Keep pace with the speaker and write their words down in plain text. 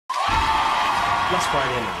Last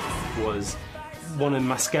Friday night was one of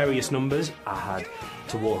my scariest numbers. I had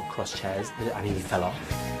to walk across chairs and he fell off.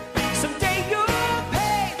 Someday you'll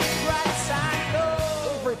pay the price, I know.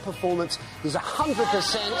 Every performance is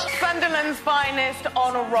 100%. Sunderland's finest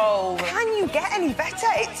on a roll. Can you get any better?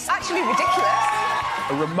 It's actually ridiculous.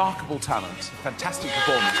 A remarkable talent, fantastic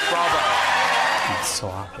performance, bravo. I'm so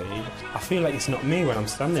happy. I feel like it's not me when I'm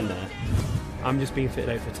standing there. I'm just being fitted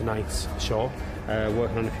out for tonight's show,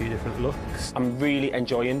 working on a few different looks. I'm really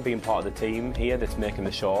enjoying being part of the team here that's making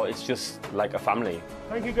the show. It's just like a family.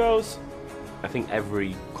 Thank you, girls. I think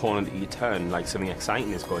every corner that you turn, like, something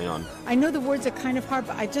exciting is going on. I know the words are kind of hard,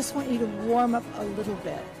 but I just want you to warm up a little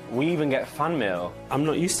bit. We even get fan mail. I'm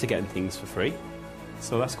not used to getting things for free,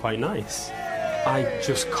 so that's quite nice. I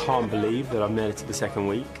just can't believe that I've made it to the second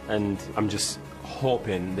week, and I'm just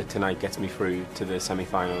hoping that tonight gets me through to the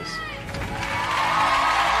semi-finals.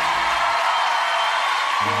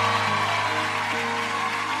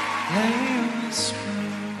 Lay a whisper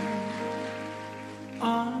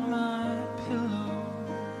on my pillow.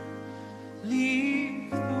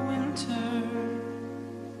 Leave the winter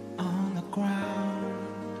on the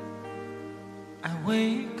ground. I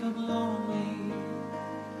wake up lonely.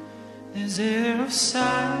 There's air of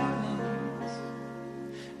silence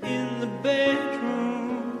in the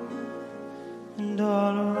bedroom and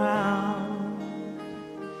all around.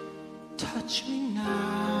 Touch me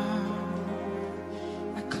now.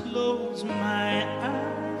 I close my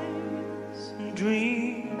eyes and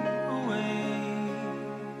dream away.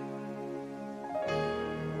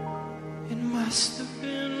 It must have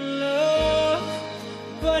been love,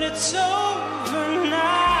 but it's over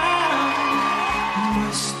now. It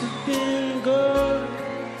must have been good,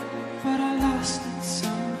 but I lost it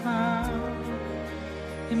somehow.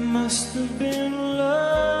 It must have been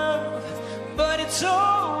love, but it's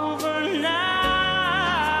over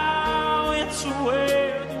now. It's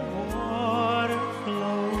where the water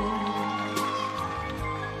flows,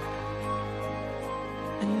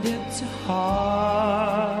 and it's a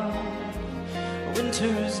hard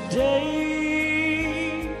winter's day.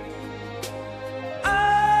 I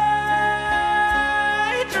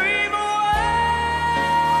dream away.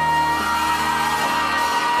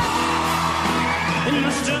 It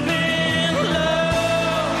must have been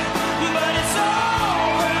love, but it's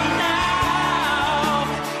over now.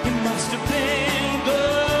 It must have been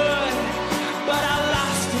good, but I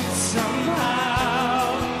lost it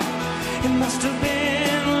somehow. It must have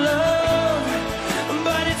been love,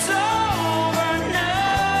 but it's over now.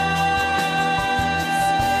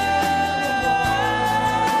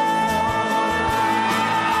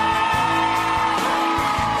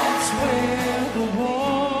 That's where the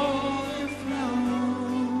water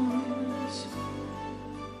flows.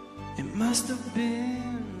 It must have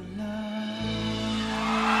been love.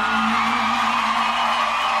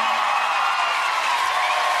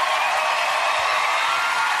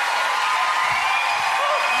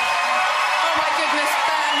 Oh my goodness,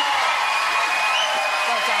 Ben.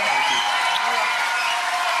 Well done.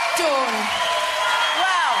 Dawn.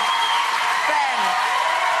 Wow. Ben.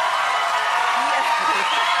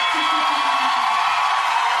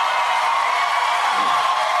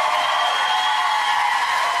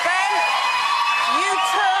 Ben, you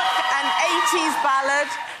took an 80s ballad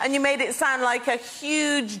and you made it sound like a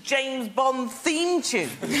huge James Bond theme tune.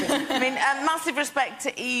 I mean, massive respect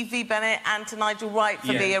to Evie Bennett and to Nigel Wright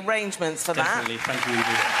for the arrangements for Definitely. Thank you, Evie.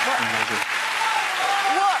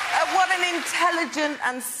 What an intelligent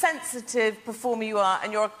and sensitive performer you are,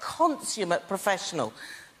 and you're a consummate professional.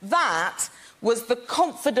 That was the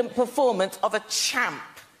confident performance of a champ.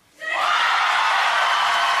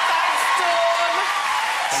 Thanks, Dawn.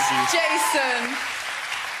 Jason.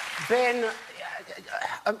 Ben,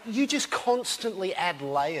 you just constantly add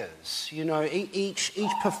layers. You know, each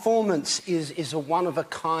performance is a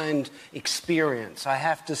one-of-a-kind experience. I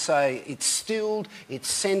have to say, it's stilled, it's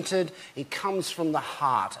centred, it comes from the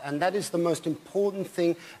heart, and that is the most important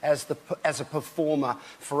thing as a performer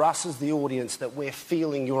for us as the audience, that we're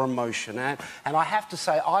feeling your emotion. And I have to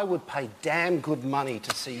say, I would pay damn good money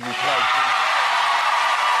to see you play.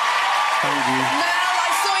 Thank you. Mel,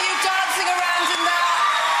 I saw you dancing around in that.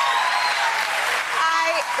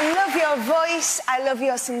 I love your voice. I love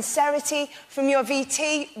your sincerity. From your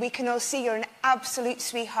VT, we can all see you're an absolute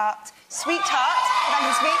sweetheart. Sweetheart, that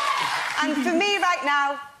is me. And for me right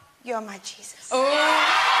now, you're my Jesus. Oh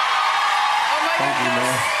my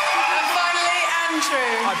goodness. And finally, Andrew.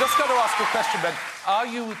 I just got to ask a question, Ben. Are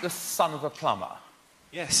you the son of a plumber?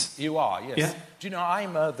 Yes, you are, yes. Yeah. Do you know,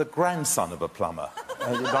 I'm the grandson of a plumber.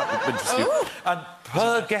 It might be interesting. And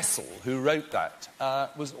Per Gessel, who wrote that,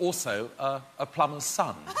 was also a plumber's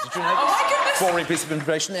son. Did you know this? Oh, my goodness! Boring piece of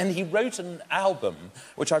information. And he wrote an album,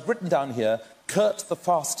 which I've written down here, Kurt the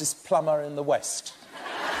Fastest Plumber in the West.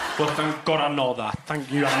 Well, thank God I know that.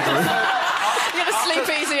 Thank you, Andrew. You're going to sleep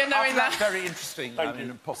easier knowing that. Very interesting. I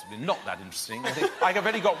mean, possibly not that interesting. I think I've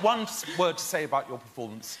only got one word to say about your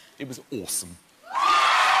performance. It was awesome. Thanks,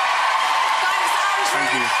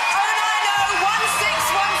 Andrew. 090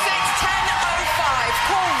 1616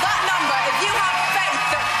 1005. Call that number if you have faith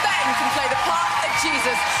that Ben can play the part of